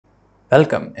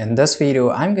Welcome. In this video,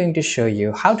 I'm going to show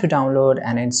you how to download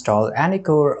and install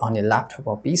Panicore on your laptop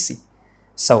or PC.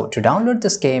 So to download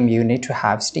this game, you need to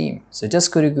have Steam. So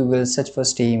just go to Google, search for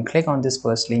Steam, click on this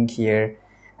first link here,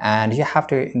 and you have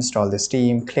to install the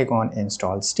Steam. Click on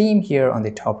Install Steam here on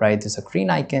the top right. There's a green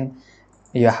icon.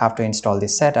 You have to install the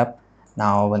setup.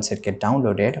 Now, once it gets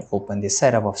downloaded, open the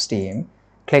setup of Steam.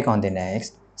 Click on the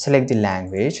next, select the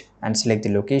language, and select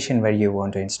the location where you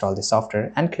want to install the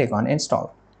software, and click on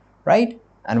Install. Right?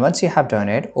 And once you have done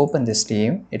it, open the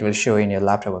Steam. It will show in your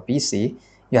laptop or PC.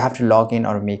 You have to log in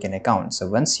or make an account. So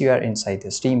once you are inside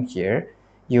the Steam here,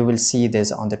 you will see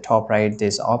this on the top right,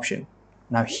 this option.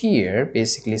 Now here,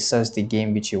 basically search the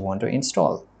game which you want to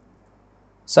install.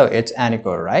 So it's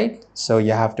Panicore, right? So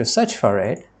you have to search for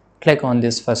it. Click on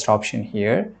this first option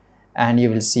here, and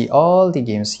you will see all the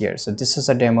games here. So this is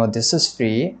a demo. This is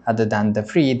free. Other than the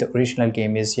free, the original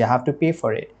game is you have to pay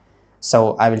for it.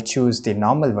 So I will choose the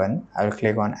normal one. I will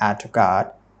click on add to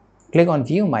cart, click on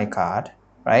view my cart,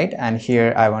 right? And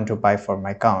here I want to buy for my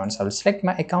account. So I will select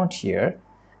my account here,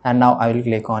 and now I will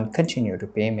click on continue to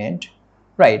payment.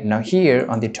 Right, now here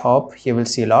on the top, you will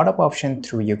see a lot of options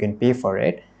through you can pay for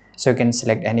it. So you can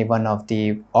select any one of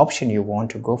the option you want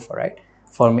to go for it.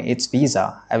 For me, it's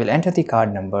Visa. I will enter the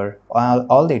card number,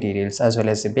 all the details as well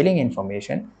as the billing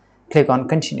information. Click on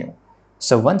continue.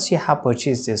 So once you have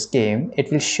purchased this game,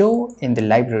 it will show in the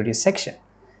library section.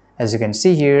 As you can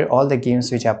see here, all the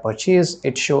games which I purchased,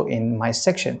 it show in my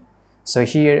section. So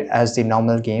here as the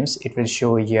normal games, it will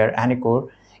show here Panicore.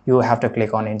 You have to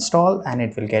click on install and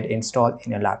it will get installed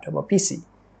in your laptop or PC.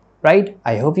 Right?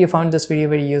 I hope you found this video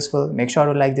very useful. Make sure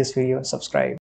to like this video, subscribe.